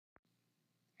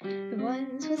There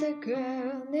once was a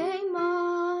girl named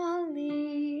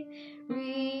Molly,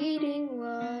 reading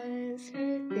was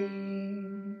her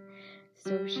thing.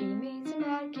 So she made some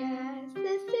podcasts,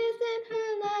 this isn't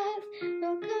her last.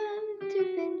 Welcome to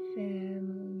Fin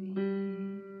Family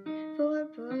for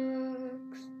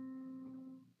Books.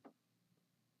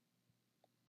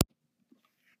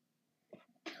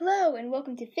 Hello and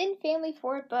welcome to Fin Family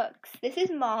for Books. This is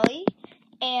Molly,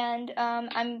 and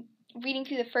I'm reading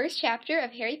through the first chapter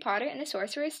of Harry Potter and the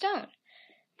Sorcerer's Stone.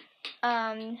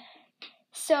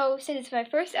 So since it's my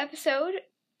first episode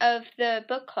of the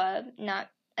book club, not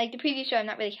like the previous show, I'm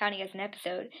not really counting as an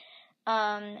episode.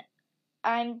 I'm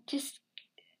just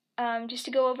to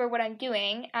go over what I'm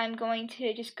doing, I'm going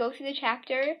to just go through the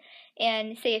chapter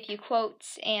and say a few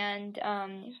quotes and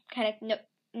kind of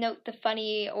note the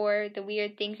funny or the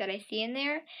weird things that I see in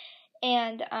there.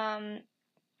 And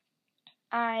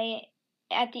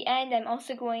at the end, I'm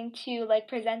also going to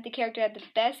present the character at the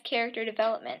best character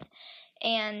development.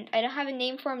 And I don't have a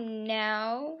name for them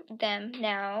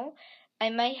now. I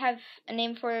might have a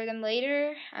name for them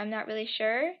later. I'm not really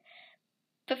sure.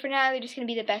 But for now, they're just going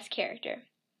to be the best character.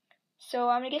 So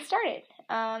I'm going to get started.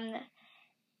 I'm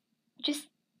just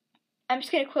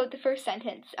going to quote the first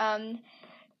sentence. I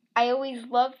always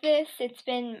love this. It's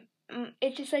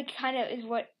just kind of is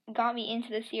what got me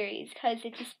into the series, because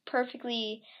it just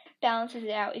perfectly balances it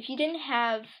out. If you didn't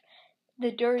have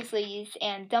the Dursleys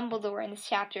and Dumbledore in this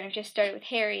chapter and just started with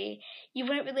Harry, you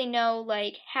wouldn't really know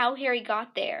how Harry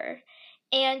got there,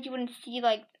 and you wouldn't see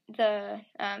the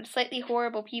slightly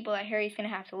horrible people that Harry's going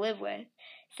to have to live with,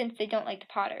 since they don't like the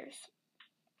Potters.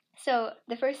 So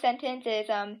the first sentence is,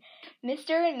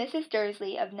 Mr. and Mrs.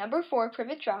 Dursley of number 4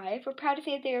 Privet Drive were proud to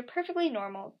say that they are perfectly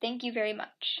normal. Thank you very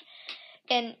much.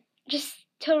 And just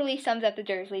totally sums up the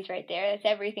Dursleys right there. That's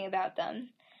everything about them.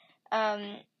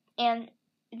 And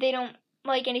they don't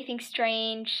like anything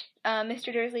strange.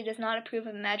 Mr. Dursley does not approve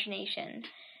of imagination.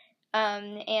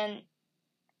 And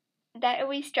that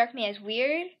always struck me as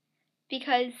weird,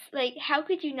 because, how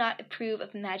could you not approve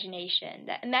of imagination?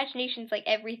 That imagination's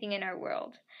everything in our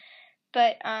world.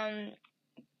 But,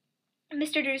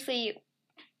 Mr. Dursley,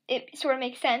 it sort of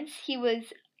makes sense. He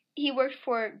worked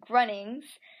for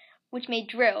Grunnings, which made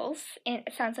drills, and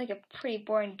it sounds like a pretty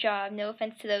boring job. No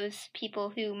offense to those people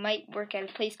who might work at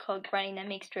a place called Grunning that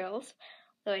makes drills,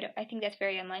 though I think that's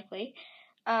very unlikely.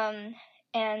 And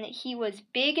he was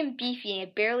big and beefy and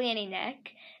had barely any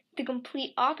neck, the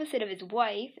complete opposite of his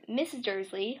wife, Mrs.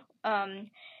 Dursley,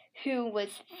 who was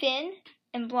thin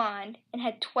and blonde and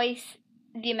had twice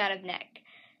the amount of neck.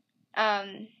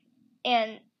 And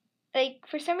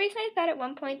for some reason I thought at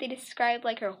one point they described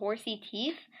her horsey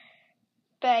teeth,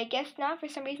 but I guess not. For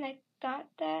some reason I thought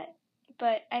that,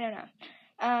 but I don't know.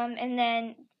 And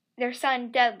then their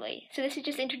son Dudley. So this is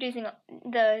just introducing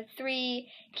the 3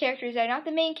 characters that are not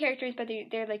the main characters, but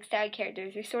they're side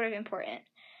characters. They're sort of important.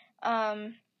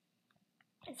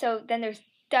 So then there's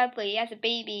Dudley as a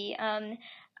baby.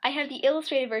 I have the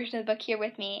illustrated version of the book here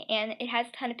with me, and it has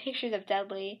a ton of pictures of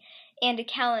Dudley and a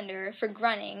calendar for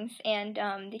Grunnings, and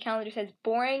the calendar says,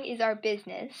 "Boring is our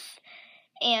business,"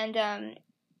 and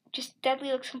just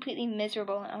Dudley looks completely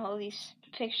miserable in all of these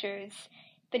pictures,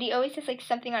 but he always has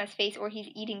something on his face, or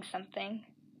he's eating something.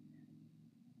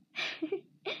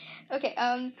 Okay,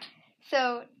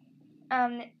 so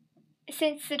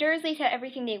since the Dursleys had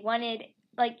everything they wanted,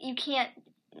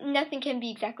 nothing can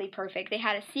be exactly perfect. They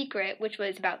had a secret, which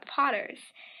was about the Potters.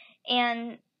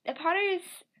 And the Potters,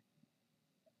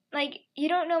 you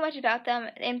don't know much about them.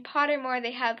 In Pottermore,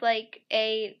 they have,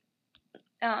 a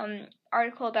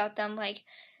article about them,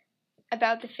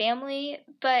 about the family.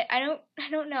 But I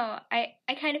don't know. I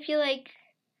kind of feel like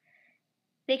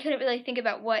they couldn't really think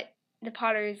about what the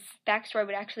Potters' backstory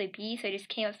would actually be, so I just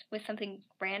came up with something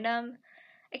random.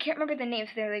 I can't remember the names.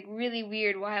 They're, really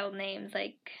weird, wild names,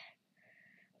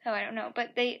 oh, I don't know,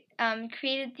 but they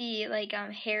created the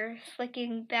hair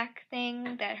slicking back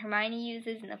thing that Hermione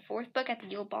uses in the 4th book at the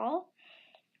Yule Ball.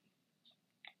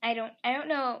 I don't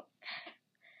know.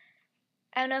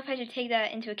 I don't know if I should take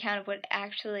that into account of what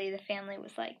actually the family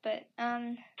was like, but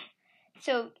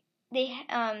so they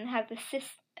have the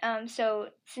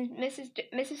so since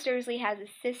Mrs. Dursley has a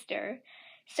sister,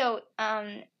 so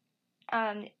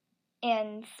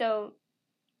and so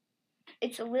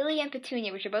it's Lily and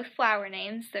Petunia, which are both flower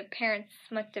names. Their parents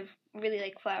must have really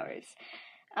liked flowers.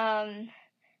 And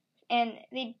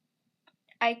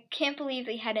I can't believe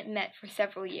they hadn't met for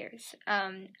several years.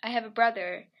 I have a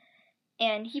brother,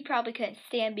 and he probably couldn't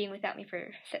stand being without me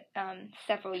for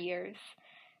several years.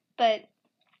 But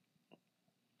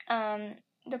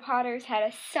the Potters had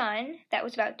a son that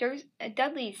was about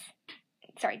Dudley's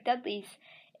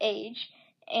age,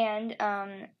 and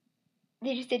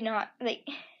they just did not, like,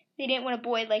 they didn't want a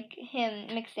boy like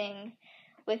him mixing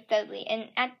with Dudley. And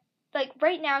at, like,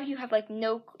 right now you have, like,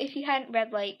 no, if you hadn't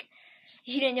read, like,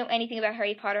 if you didn't know anything about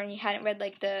Harry Potter and you hadn't read,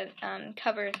 like, the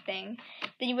cover thing,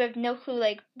 then you would have no clue,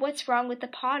 like, what's wrong with the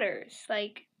Potters?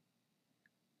 Like,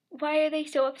 why are they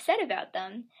so upset about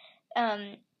them?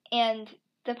 And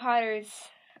the Potters,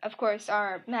 of course,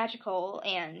 are magical,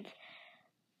 and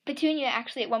Petunia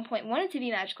actually at one point wanted to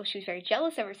be magical. She was very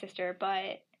jealous of her sister,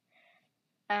 but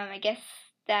I guess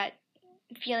that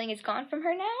feeling is gone from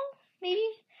her now, maybe?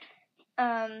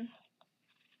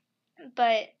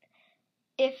 But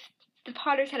if the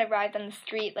Potters had arrived on the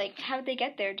street, like, how did they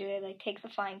get there? Do they, like, take the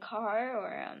flying car,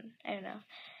 or, I don't know.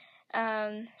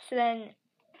 So then,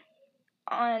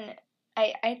 I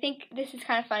think this is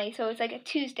kind of funny, so it's, like, a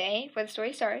Tuesday where the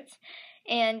story starts,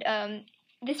 and,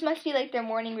 this must be, like, their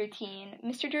morning routine.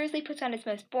 Mr. Dursley puts on his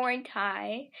most boring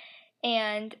tie,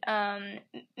 and,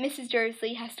 Mrs.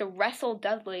 Dursley has to wrestle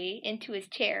Dudley into his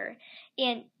chair,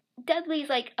 and Dudley's,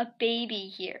 like, a baby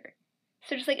here.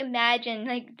 So just, like, imagine,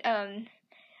 like,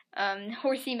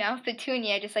 horsey mouth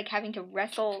Petunia just, like, having to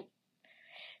wrestle,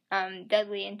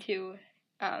 Dudley into,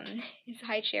 his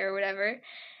high chair or whatever.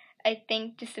 I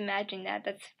think just imagine that.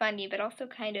 That's funny, but also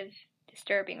kind of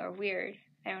disturbing or weird.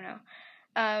 I don't know.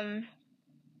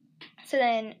 So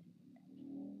then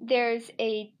there's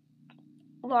a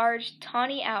large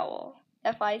tawny owl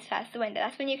that flies past the window.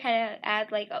 That's when you kind of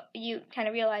add, like, you kind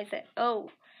of realize that,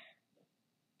 oh,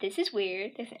 this is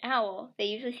weird. There's an owl. They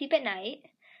usually sleep at night.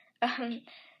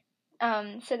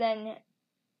 So then,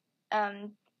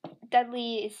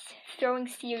 Dudley is throwing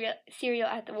cereal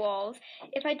at the walls.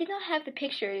 If I did not have the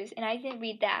pictures and I didn't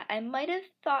read that, I might have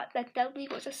thought that Dudley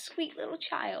was a sweet little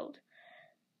child.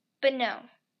 But no,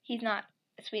 he's not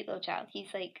a sweet little child.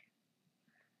 He's, like,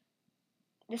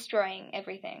 destroying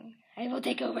everything. I will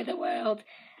take over the world.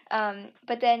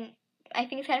 But then I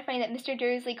think it's kind of funny that Mr.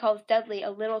 Dursley calls Dudley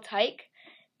a little tyke,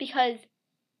 because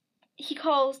he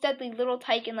calls Dudley little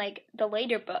tyke in, like, the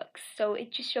later books. So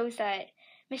it just shows that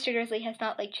Mr. Dursley has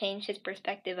not, like, changed his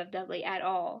perspective of Dudley at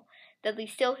all.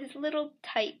 Dudley's still his little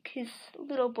tyke, his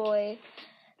little boy.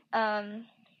 And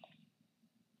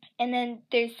then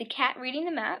there's the cat reading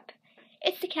the map.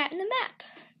 It's the cat in the map.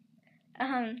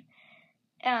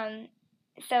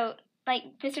 So, like,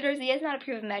 Mr. Dursley does not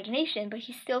approve of imagination, but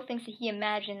he still thinks that he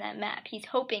imagined that map. He's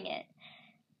hoping it.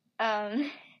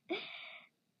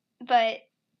 But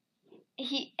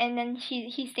he's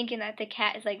thinking that the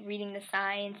cat is, like, reading the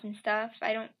signs and stuff.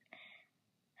 I don't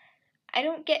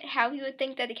get how he would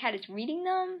think that the cat is reading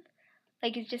them.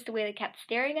 Like, it's just the way the cat's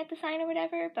staring at the sign or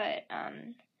whatever, but,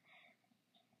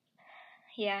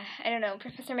 yeah, I don't know.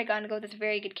 Professor McGonagall does a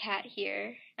very good cat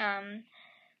here.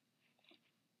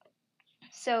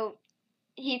 So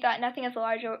he thought nothing of the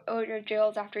large odor of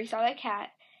drills after he saw that cat.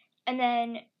 And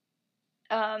then,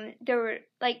 there were,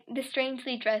 like, the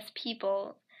strangely dressed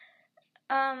people.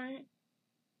 I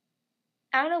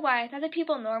don't know why. I thought that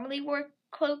people normally wore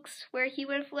cloaks where he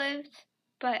would have lived,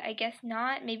 but I guess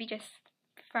not. Maybe just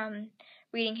from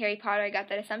reading Harry Potter I got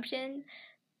that assumption.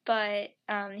 But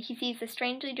he sees the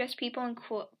strangely dressed people in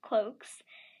cloaks,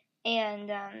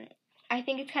 and I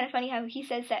think it's kind of funny how he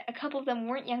says that a couple of them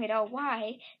weren't young at all.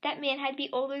 Why? That man had to be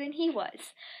older than he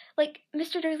was. Like,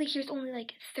 Mr. Dursley here's only,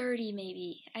 like, 30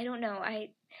 maybe. I don't know. I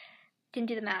didn't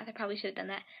do the math. I probably should have done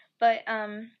that. But,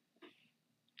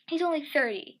 he's only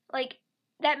 30. Like,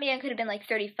 that man could have been, like,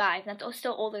 35, and that's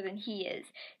still older than he is.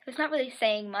 So it's not really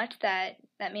saying much that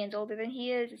that man's older than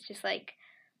he is. It's just like,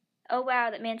 oh,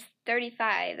 wow, that man's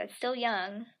 35. That's still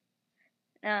young.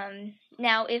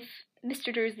 Now, if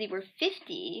Mr. Dursley were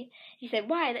 50, he said,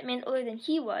 why, that man's older than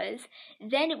he was,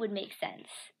 then it would make sense.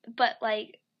 But,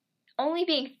 like, only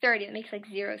being 30, it makes, like,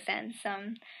 zero sense.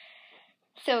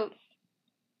 So,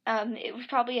 it was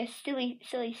probably a silly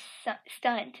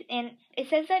stunt. And it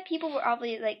says that people were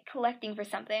obviously, like, collecting for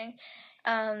something.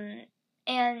 And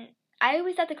I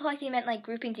always thought the collecting meant, like,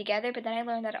 grouping together, but then I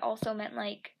learned that it also meant,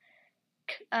 like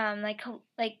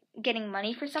getting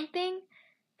money for something.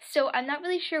 So I'm not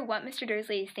really sure what Mr.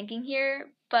 Dursley is thinking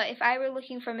here, but if I were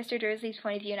looking from Mr. Dursley's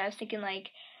point of view and I was thinking, like,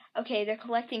 okay, they're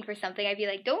collecting for something, I'd be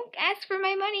like, don't ask for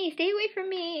my money, stay away from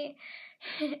me.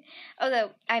 Although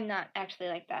I'm not actually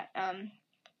like that.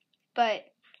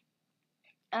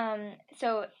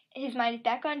 So his mind is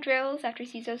back on drills after he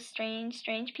sees those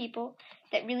strange people.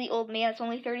 That really old man that's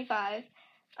only 35.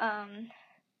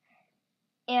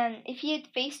 And if he had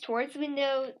faced towards the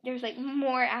window, there's, like,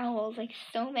 more owls, like,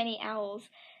 so many owls.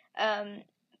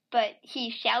 But he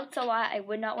shouts a lot. I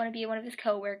would not want to be one of his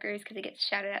co-workers because it gets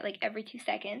shouted at, like, every 2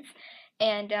 seconds.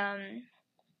 And,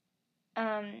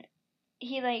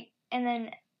 he like, and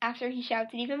then after he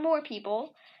shouts at even more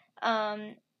people,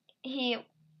 he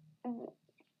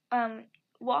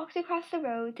walks across the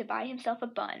road to buy himself a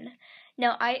bun.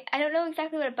 Now, I don't know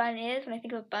exactly what a bun is. When I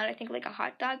think of a bun, I think like a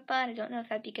hot dog bun. I don't know if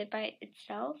that'd be good by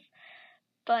itself,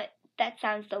 but that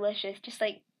sounds delicious. Just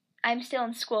like, I'm still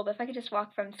in school, but if I could just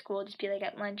walk from school, just be like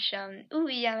at lunch, ooh,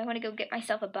 yeah, I want to go get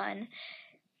myself a bun.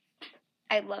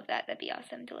 I'd love that. That'd be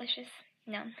awesome. Delicious.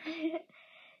 No.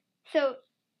 So,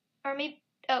 or maybe,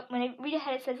 oh, when I read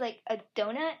ahead, it says like a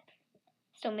donut.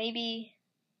 So maybe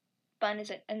bun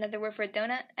is another word for a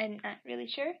donut. I'm not really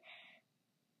sure.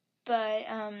 But,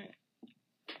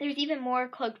 there's even more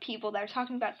cloaked people that are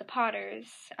talking about the Potters.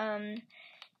 And,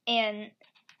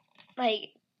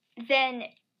 like, then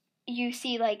you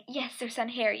see, like, yes, their son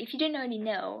Harry. If you didn't already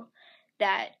know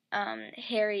that,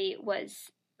 Harry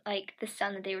was, like, the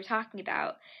son that they were talking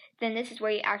about, then this is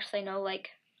where you actually know, like,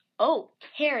 oh,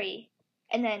 Harry,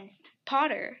 and then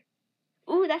Potter.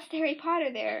 Ooh, that's the Harry Potter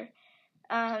there.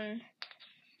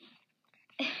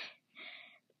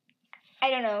 I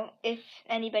don't know if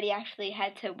anybody actually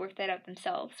had to work that out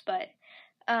themselves, but,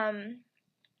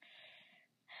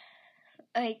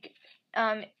 like,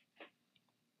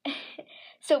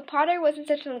 so Potter wasn't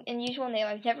such an unusual name.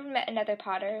 I've never met another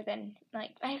Potter than, like,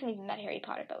 I haven't even met Harry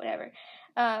Potter, but whatever.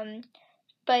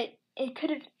 But it could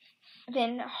have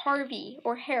been Harvey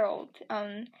or Harold.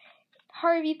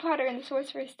 Harvey Potter and the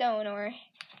Sorcerer's Stone, or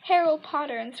Harold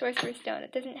Potter and the Sorcerer's Stone.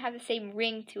 It doesn't have the same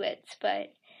ring to it,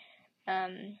 but,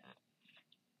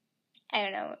 I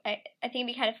don't know. I think it'd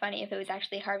be kind of funny if it was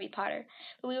actually Harvey Potter,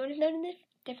 but we wouldn't have known the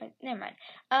difference. Never mind.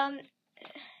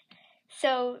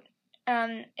 So,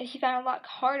 he found it a lot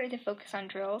harder to focus on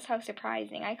drills. How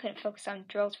surprising. I couldn't focus on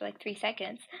drills for like 3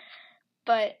 seconds.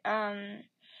 But,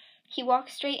 he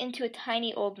walked straight into a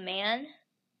tiny old man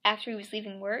after he was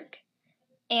leaving work.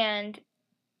 And,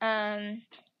 I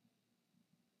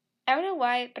don't know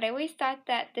why, but I always thought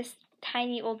that this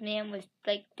tiny old man was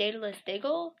like Daedalus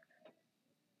Diggle.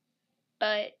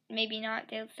 But maybe not.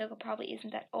 Daedalus Diggle probably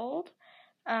isn't that old.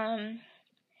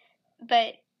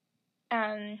 But,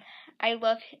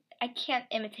 I can't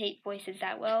imitate voices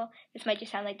that well. This might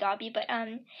just sound like Dobby, but,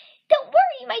 don't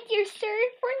worry, my dear sir,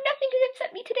 for nothing could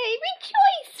upset me today.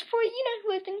 Rejoice, for you know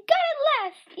who has been got at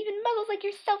last. Even muggles like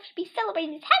yourself should be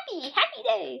celebrating this happy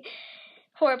day.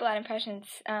 Horrible ad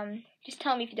impressions. Just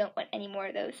tell me if you don't want any more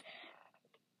of those.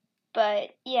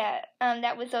 But, yeah,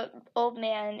 that was an old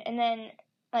man, and then,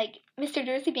 like, Mr.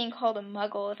 Dursley being called a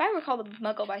muggle. If I were called a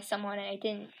muggle by someone and I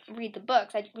didn't read the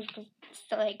books, I was just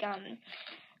like,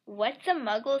 what's a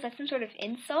muggle? Is that some sort of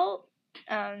insult?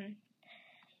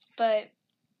 But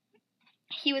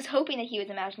he was hoping that he was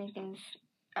imagining things.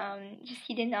 Just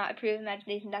he did not approve of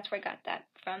imagination. That's where I got that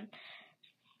from.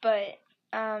 But,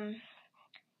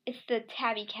 it's the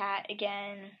tabby cat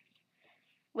again,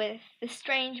 with the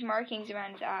strange markings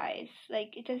around his eyes.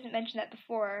 Like, it doesn't mention that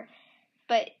before,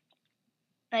 but,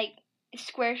 like,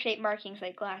 square-shaped markings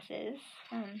like glasses.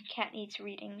 Cat needs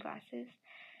reading glasses.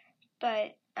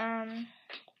 But,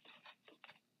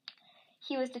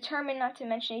 he was determined not to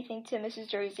mention anything to Mrs.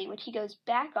 Dursley, which he goes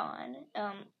back on,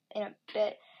 in a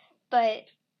bit. But,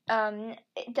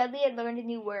 Dudley had learned a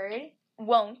new word,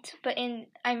 won't, but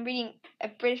I'm reading a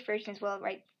British version as well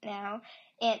right now,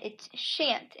 and it's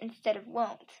shan't instead of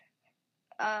won't.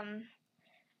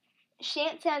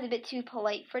 Shan't sounds a bit too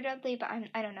polite for Dudley, but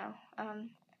I don't know.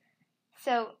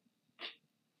 So,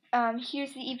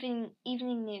 here's the evening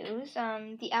news.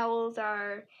 The owls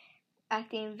are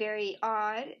acting very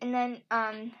odd. And then,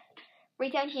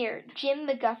 right down here, Jim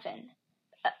MacGuffin.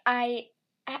 I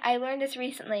learned this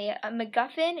recently. A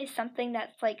MacGuffin is something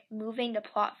that's, like, moving the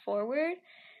plot forward.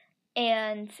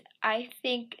 And I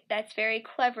think that's very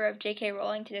clever of J.K.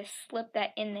 Rowling to just slip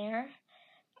that in there.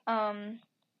 And,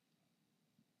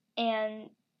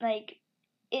 like,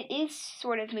 it is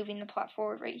sort of moving the plot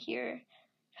forward right here.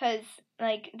 Because,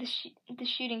 like, the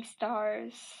shooting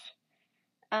stars,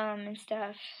 and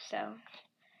stuff, so.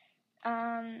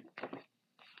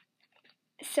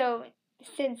 So,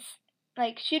 since,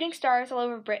 like, shooting stars all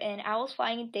over Britain, owls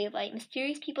flying in daylight,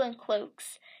 mysterious people in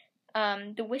cloaks,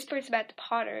 the whispers about the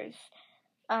Potters,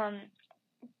 and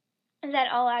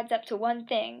that all adds up to one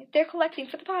thing. They're collecting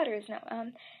for the Potters. No,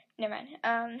 never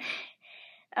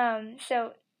mind.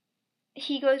 So,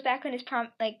 he goes back on his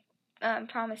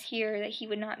promise here that he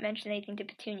would not mention anything to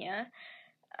Petunia.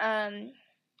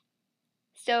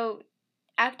 So,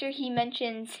 after he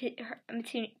mentions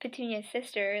Petunia's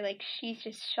sister, like, she's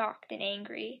just shocked and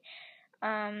angry.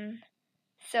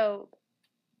 So,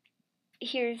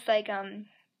 here's, like,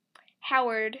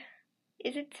 Howard,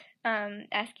 is it,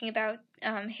 asking about,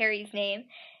 Harry's name.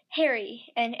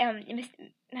 Harry, and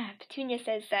Petunia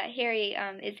says that Harry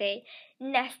is a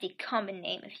nasty common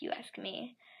name, if you ask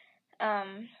me.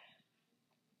 But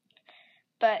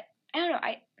I don't know.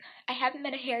 I haven't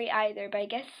met a Harry either, but I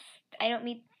guess I don't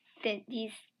meet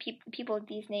these people with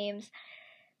these names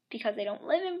because they don't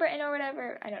live in Britain or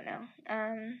whatever. I don't know.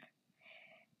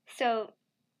 So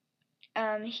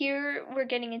here we're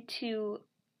getting into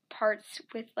parts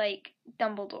with like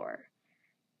Dumbledore.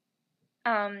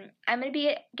 I'm gonna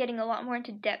be getting a lot more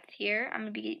into depth here. I'm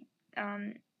gonna be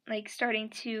like starting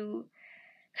to,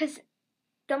 because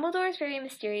Dumbledore is very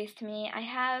mysterious to me. I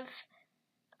have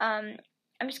I'm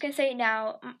just gonna say it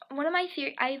now. One of my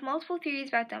I have multiple theories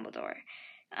about Dumbledore,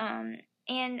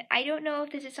 and I don't know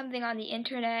if this is something on the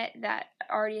internet that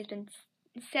already has been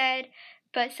said,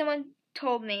 but someone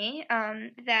told me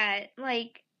that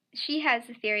like she has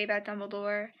a theory about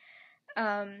Dumbledore,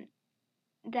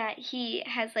 that he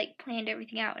has like planned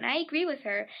everything out, and I agree with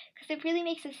her because it really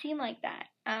makes it seem like that.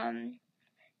 And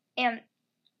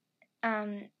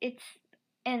it's.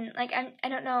 And, like, I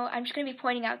don't know, I'm just going to be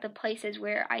pointing out the places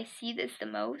where I see this the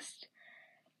most.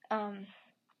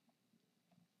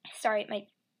 Sorry, my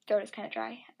throat is kind of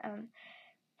dry.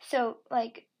 So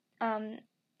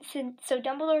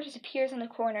Dumbledore just appears in the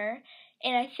corner,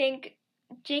 and I think,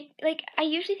 I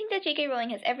usually think that J.K.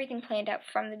 Rowling has everything planned out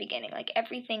from the beginning. Like,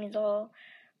 everything is all,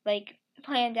 like,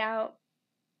 planned out.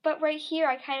 But right here,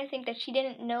 I kind of think that she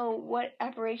didn't know what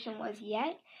apparition was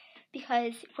yet,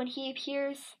 because when he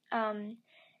appears,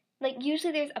 like,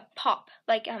 usually there's a pop,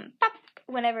 like, pop,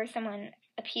 whenever someone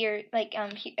appears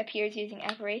using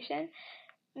apparition.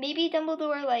 Maybe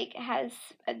Dumbledore, like, has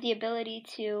the ability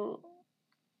to,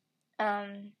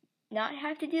 not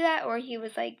have to do that, or he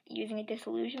was, like, using a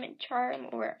disillusionment charm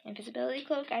or invisibility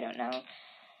cloak, I don't know.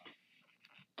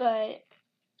 But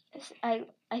I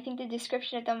think the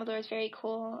description of Dumbledore is very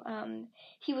cool.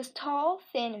 He was tall,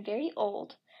 thin, and very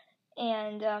old,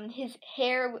 and his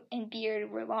hair and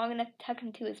beard were long enough to tuck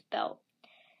into his belt.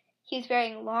 He was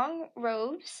wearing long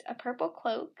robes, a purple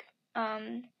cloak,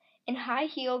 and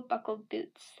high-heeled buckled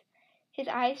boots. His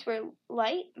eyes were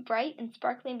light, bright, and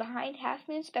sparkling behind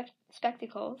half-moon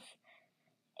spectacles,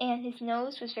 and his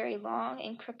nose was very long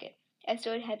and crooked, as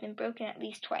though it had been broken at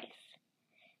least twice.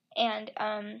 And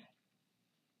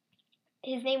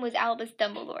his name was Albus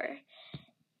Dumbledore.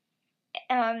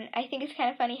 I think it's kind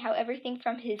of funny how everything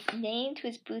from his name to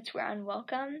his boots were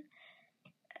unwelcome.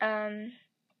 I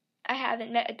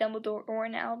haven't met a Dumbledore or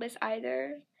an Albus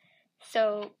either,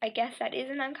 so I guess that is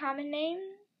an uncommon name.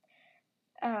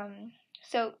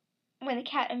 So when the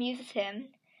cat amuses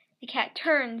him, the cat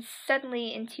turns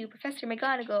suddenly into Professor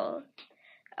McGonagall,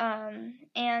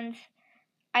 and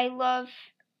I love.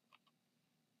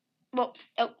 Well,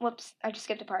 oh, whoops, I just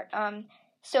skipped a part.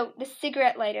 So the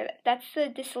cigarette lighter, that's the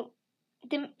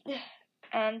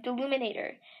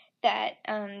deluminator that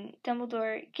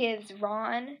Dumbledore gives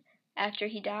Ron after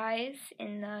he dies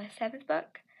in the 7th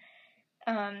book.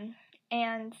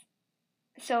 And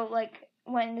so, like,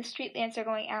 when the street lamps are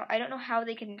going out, I don't know how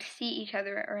they can see each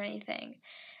other or anything.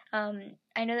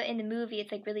 I know that in the movie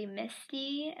it's, like, really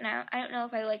misty, and I don't know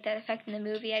if I like that effect in the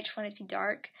movie. I just want it to be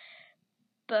dark.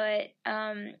 But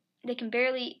they can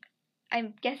barely,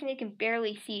 I'm guessing they can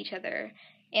barely see each other,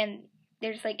 and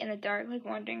they're just, like, in the dark, like,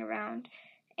 wandering around.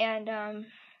 And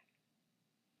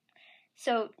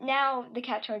so now the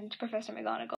cat turns into Professor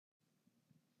McGonagall.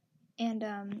 And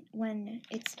when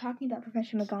it's talking about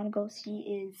Professor McGonagall, she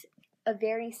is a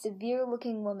very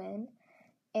severe-looking woman,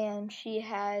 and she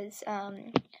has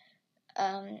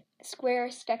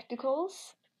square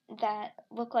spectacles that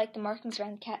look like the markings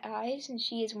around the cat eyes, and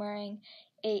she is wearing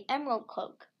a emerald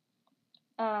cloak.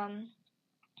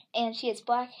 And she has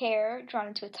black hair drawn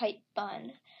into a tight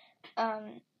bun.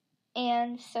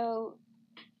 And so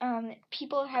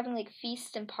people are having, like,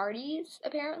 feasts and parties,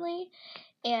 apparently,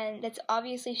 and that's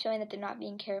obviously showing that they're not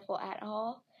being careful at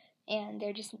all, and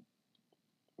they're just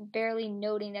barely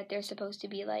noting that they're supposed to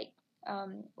be, like,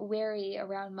 wary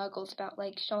around muggles about,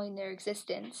 like, showing their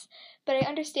existence. But I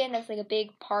understand that's, like, a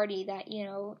big party that, you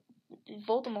know,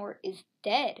 Voldemort is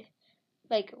dead.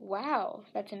 Like, wow,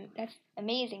 that's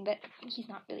amazing, but he's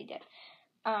not really dead.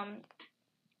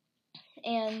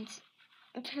 And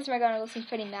Professor McGonagall seems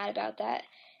pretty mad about that.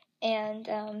 And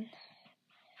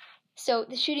so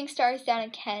the shooting stars down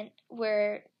in Kent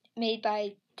were made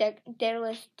by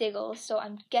Daedalus Diggle, so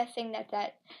I'm guessing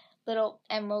that little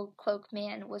emerald cloak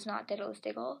man was not Daedalus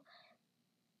Diggle.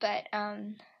 But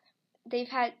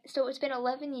so it's been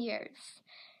 11 years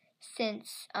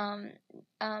since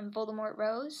Voldemort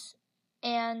rose,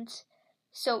 and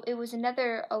so it was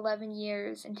another 11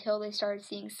 years until they started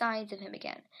seeing signs of him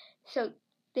again. So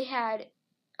they had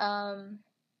 11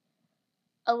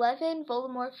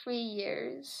 Voldemort-free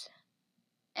years,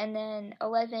 and then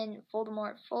 11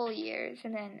 Voldemort full years,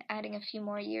 and then adding a few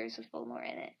more years with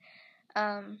Voldemort in it.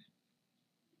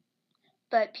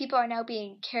 But people are now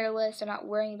being careless. They're not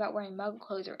worrying about wearing Muggle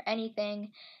clothes or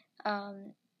anything.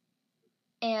 And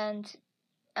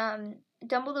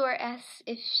Dumbledore asks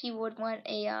if she would want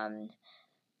a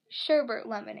sherbet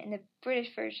lemon in the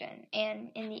British version,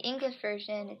 and in the English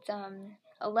version, it's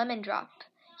a lemon drop.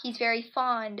 He's very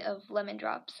fond of lemon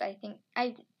drops. I think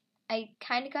I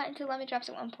kind of got into lemon drops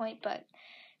at one point, but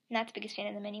not the biggest fan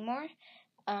of them anymore.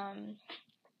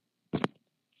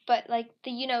 But like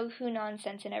the you know who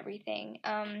nonsense and everything,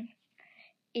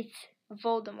 it's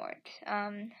Voldemort.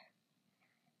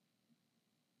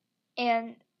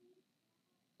 And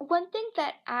one thing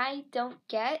that I don't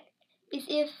get is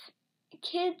if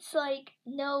kids like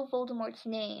know Voldemort's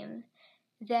name,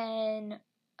 then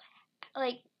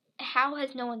like how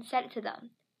has no one said it to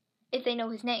them if they know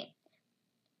his name?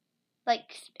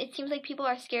 Like, it seems like people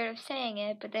are scared of saying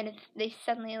it, but then if they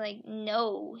suddenly like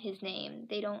know his name,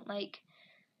 they don't like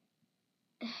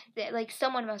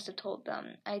someone must have told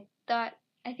them. I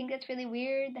think that's really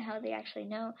weird how they actually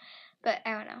know, but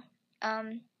I don't know.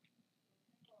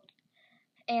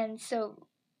 And so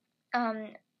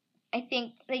I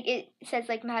think like it says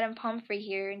like Madame Pomfrey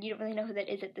here, and you don't really know who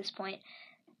that is at this point,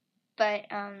 but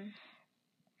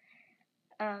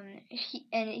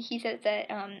he says that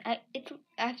it's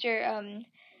after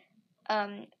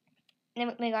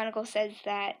McGonagall says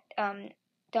that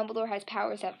Dumbledore has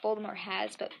powers that Voldemort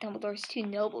has, but Dumbledore's too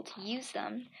noble to use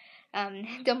them.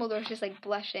 Dumbledore's just like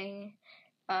blushing.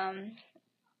 I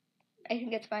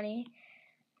think that's funny.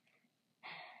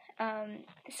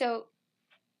 So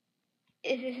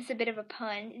this is a bit of a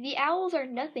pun. The owls are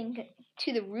nothing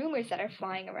to the rumors that are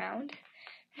flying around.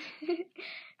 I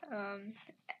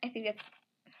think that's,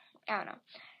 I don't know.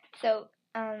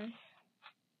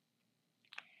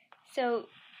 So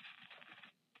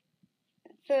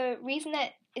the reason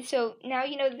that, so now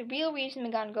you know the real reason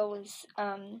McGonagall was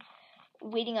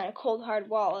waiting on a cold hard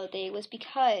wall all day was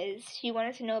because she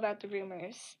wanted to know about the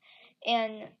rumors.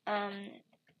 And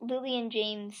Lily and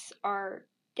James are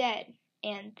dead,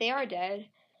 and they are dead,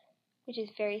 which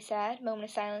is very sad. Moment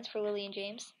of silence for Lily and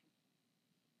James.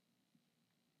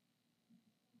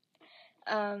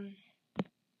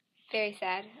 Very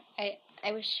sad. I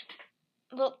wish,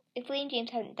 well, if Lily and James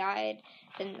hadn't died,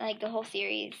 then like the whole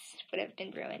series would have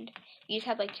been ruined. You just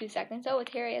have like 2 seconds. Oh,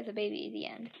 it's Harry as a baby at the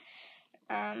end.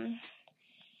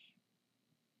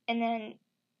 And then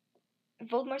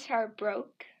Voldemort's power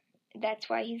broke. That's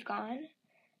why he's gone.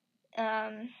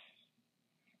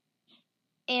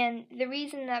 And the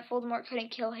reason that Voldemort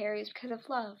couldn't kill Harry is because of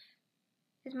love.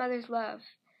 His mother's love.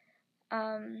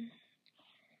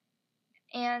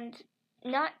 And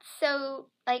not so,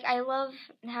 like, I love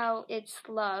how it's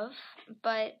love,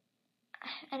 but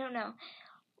I don't know.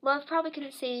 Love probably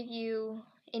couldn't save you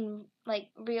in, like,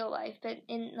 real life, but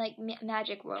in, like,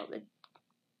 magic world, it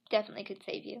definitely could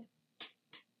save you.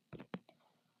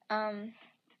 And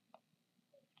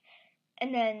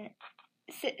then,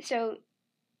 so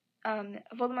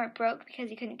Voldemort broke because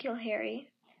he couldn't kill Harry.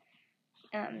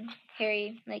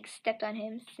 Harry, like, stepped on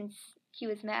him since he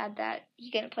was mad that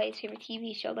he couldn't play his favorite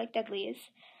TV show like Dudley is.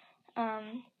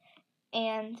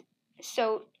 And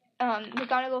so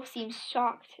McGonagall seems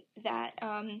shocked that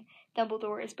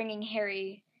Dumbledore is bringing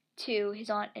Harry to his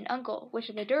aunt and uncle, which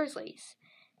are the Dursleys.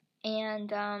 And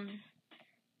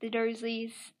the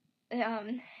Dursleys,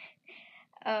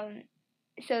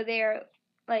 so they're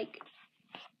like,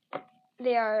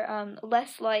 they are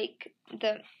less like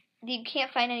you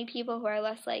can't find any people who are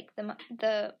less like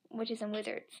the witches and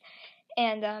wizards.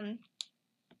 And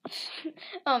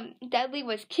Dudley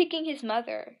was kicking his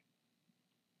mother.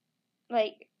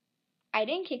 Like, I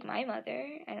didn't kick my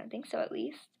mother. I don't think so, at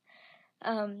least.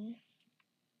 So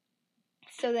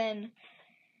then,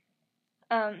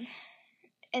 and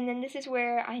then this is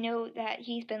where I know that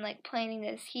he's been like planning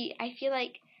this. I feel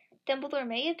like Dumbledore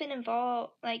may have been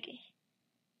involved. Like,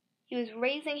 he was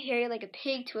raising Harry like a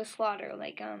pig to a slaughter.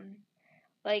 Like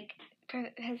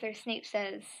Professor Snape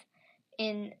says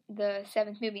in the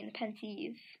 7th movie, in the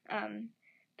Pensieve.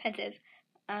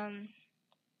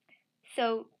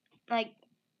 So, like,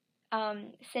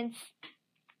 since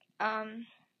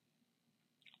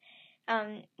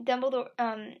Dumbledore,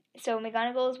 so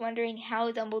McGonagall is wondering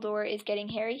how Dumbledore is getting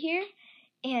Harry here,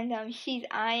 and she's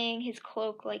eyeing his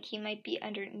cloak like he might be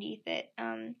underneath it.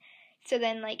 So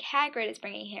then, like, Hagrid is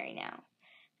bringing Harry now,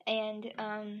 and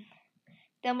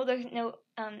Dumbledore doesn't know.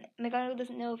 McGonagall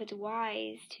doesn't know if it's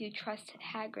wise to trust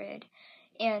Hagrid,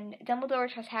 and Dumbledore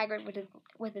trusts Hagrid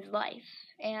with his life,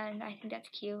 and I think that's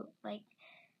cute. Like,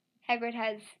 Hagrid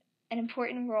has an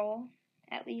important role,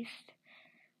 at least.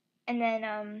 And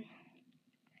then,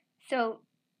 so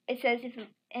it says the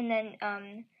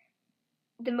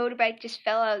motorbike just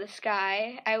fell out of the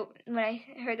sky. When I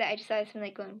heard that, I just saw something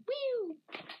like going whew,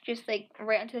 just like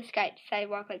right onto the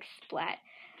sidewalk, like splat.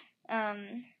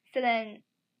 So then,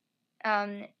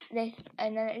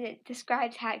 it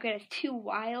describes Hagrid as too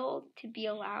wild to be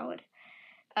allowed.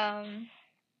 Hagrid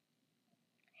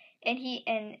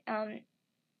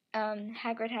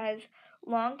has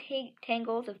long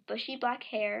tangles of bushy black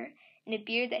hair and a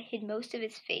beard that hid most of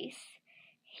his face.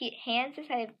 Hands the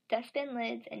size of dustbin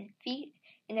lids and feet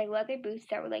in their leather boots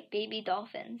that were like baby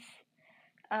dolphins.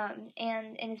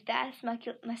 And in his vast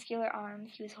muscular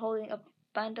arms, he was holding a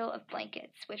bundle of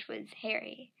blankets, which was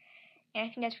Harry. And I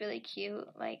think that's really cute,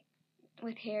 like,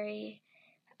 with Harry.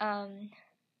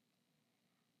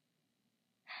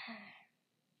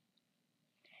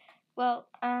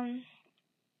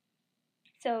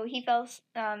 So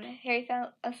Harry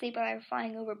fell asleep while they were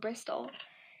flying over Bristol.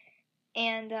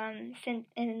 And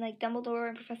Dumbledore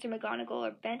and Professor McGonagall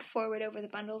are bent forward over the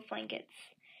bundle of blankets.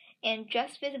 And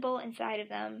just visible inside of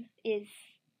them is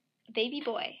a baby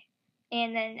boy.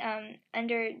 And then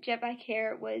under jet black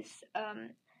hair was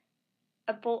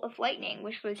a bolt of lightning,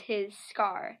 which was his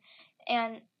scar.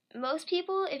 And most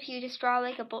people, if you just draw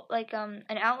like an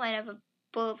outline of a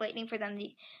bolt of lightning for them,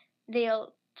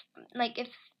 they'll like if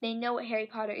they know what Harry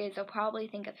Potter is, they'll probably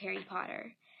think of Harry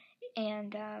Potter.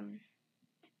 And I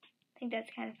think that's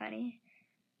kind of funny.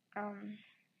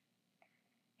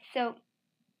 So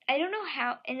I don't know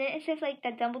how, and then it says like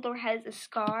that Dumbledore has a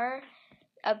scar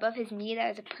above his knee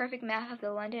that is a perfect map of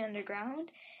the London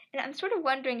Underground. And I'm sort of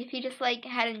wondering if he just like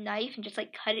had a knife and just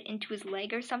like cut it into his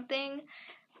leg or something.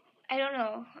 I don't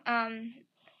know.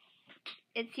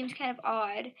 It seems kind of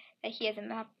odd that he has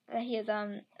a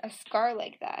scar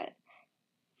like that.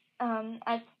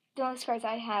 The only scars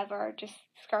I have are just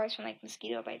scars from like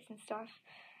mosquito bites and stuff.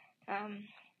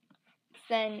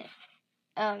 When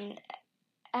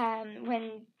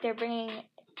they're bringing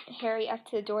Harry up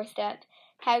to the doorstep,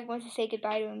 Hagrid wants to say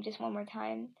goodbye to him just one more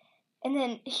time. And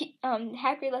then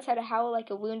Hagrid lets out a howl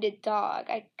like a wounded dog.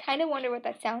 I kind of wonder what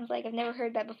that sounds like. I've never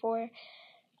heard that before.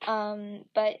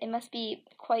 But it must be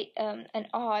quite an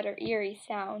odd or eerie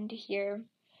sound to hear.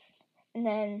 And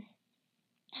then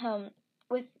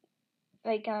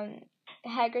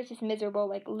Hagrid's just miserable,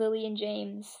 like Lily and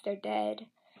James, they're dead.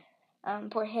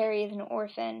 Poor Harry is an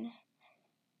orphan.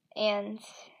 And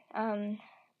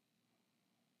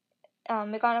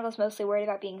McGonagall's mostly worried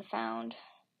about being found.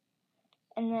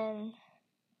 And then,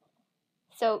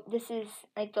 so this is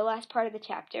like the last part of the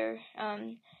chapter.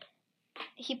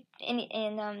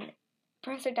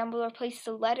 Professor Dumbledore places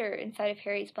a letter inside of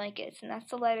Harry's blankets, and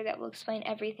that's the letter that will explain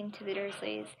everything to the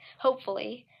Dursleys,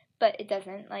 hopefully. But it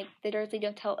doesn't. Like, the Dursleys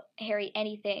don't tell Harry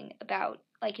anything about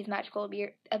like his magical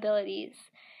abilities,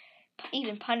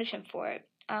 even punish him for it.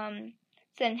 So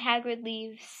then Hagrid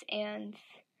leaves, and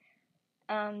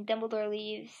Dumbledore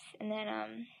leaves, and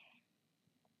then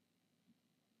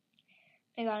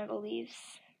McGonagall leaves.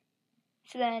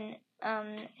 So then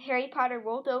Harry Potter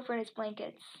rolled over in his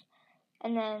blankets,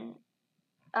 and then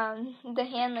the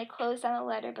hand like closed on a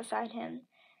letter beside him,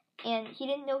 and he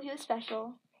didn't know he was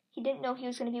special. He didn't know he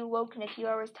was going to be awoken in a few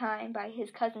hours' time by his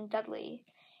cousin Dudley.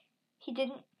 He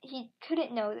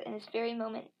couldn't know that in this very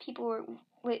moment people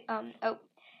were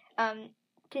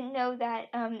didn't know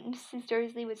that Mrs.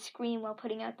 Dursley would scream while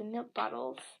putting out the milk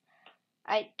bottles.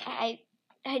 I've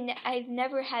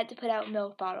never had to put out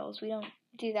milk bottles. We don't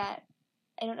do that.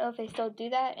 I don't know if they still do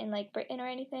that in like Britain or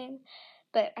anything,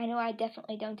 but I know I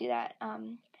definitely don't do that.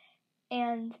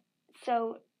 And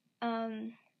so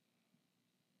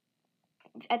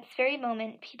at this very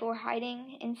moment, people were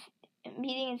meeting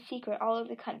in secret all over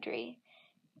the country,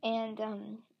 and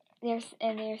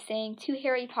they're saying to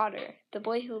Harry Potter, the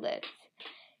boy who lives.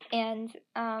 And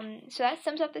so that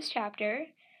sums up this chapter.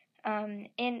 And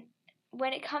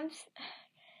when it comes,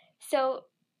 so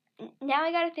now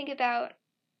I got to think about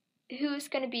who's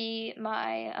going to be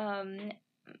my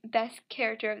best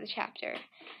character of the chapter.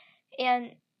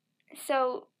 And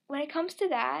so when it comes to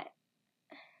that,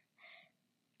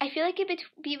 I feel like it'd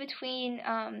be between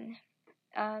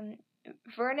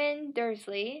Vernon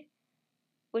Dursley,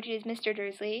 which is Mr.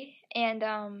 Dursley, and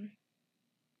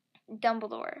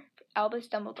Dumbledore, Albus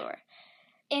Dumbledore,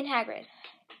 and Hagrid.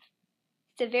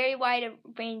 It's a very wide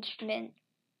arrangement,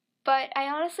 but I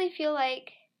honestly feel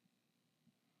like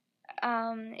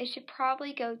it should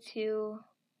probably go to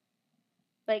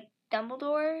like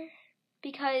Dumbledore,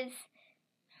 because,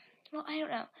 well, I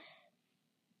don't know.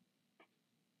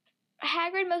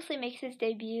 Hagrid mostly makes his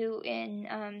debut in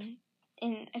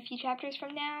a few chapters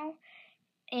from now,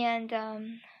 and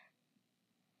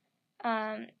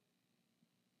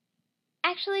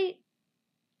actually,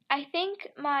 I think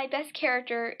my best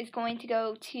character is going to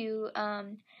go to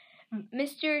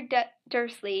Mr.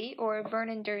 Dursley, or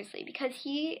Vernon Dursley, because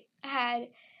he had,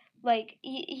 like,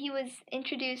 he was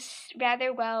introduced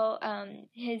rather well.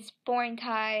 His boring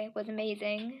tie was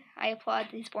amazing. I applaud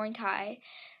his boring tie.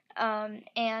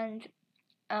 And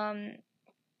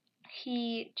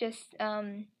he just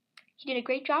he did a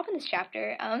great job in this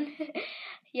chapter.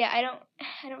 Yeah, I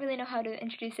don't really know how to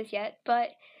introduce this yet,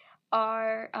 but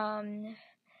our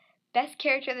best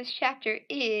character of this chapter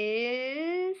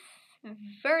is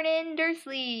Vernon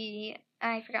Dursley.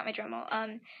 I forgot my drum roll.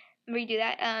 Redo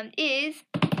that. Is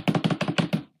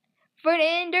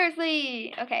Vernon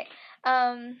Dursley. Okay.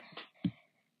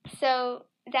 So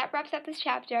that wraps up this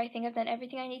chapter. I think I've done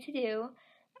everything I need to do.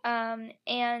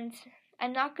 And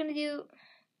I'm not gonna do.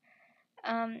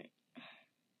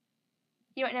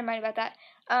 You know what? Never mind about that.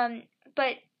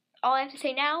 But all I have to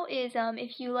say now is,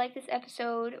 if you like this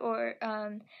episode, or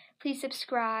please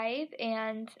subscribe,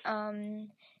 and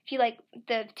if you like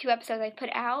the 2 episodes I put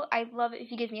out, I'd love it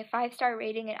if you give me a 5-star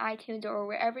rating in iTunes or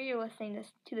wherever you're listening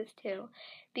to this too,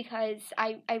 because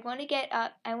I want to get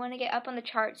up. I want to get up on the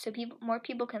charts so more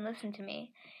people can listen to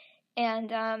me.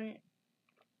 And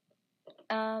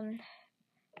I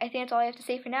think that's all I have to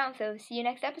say for now. So see you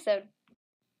next episode.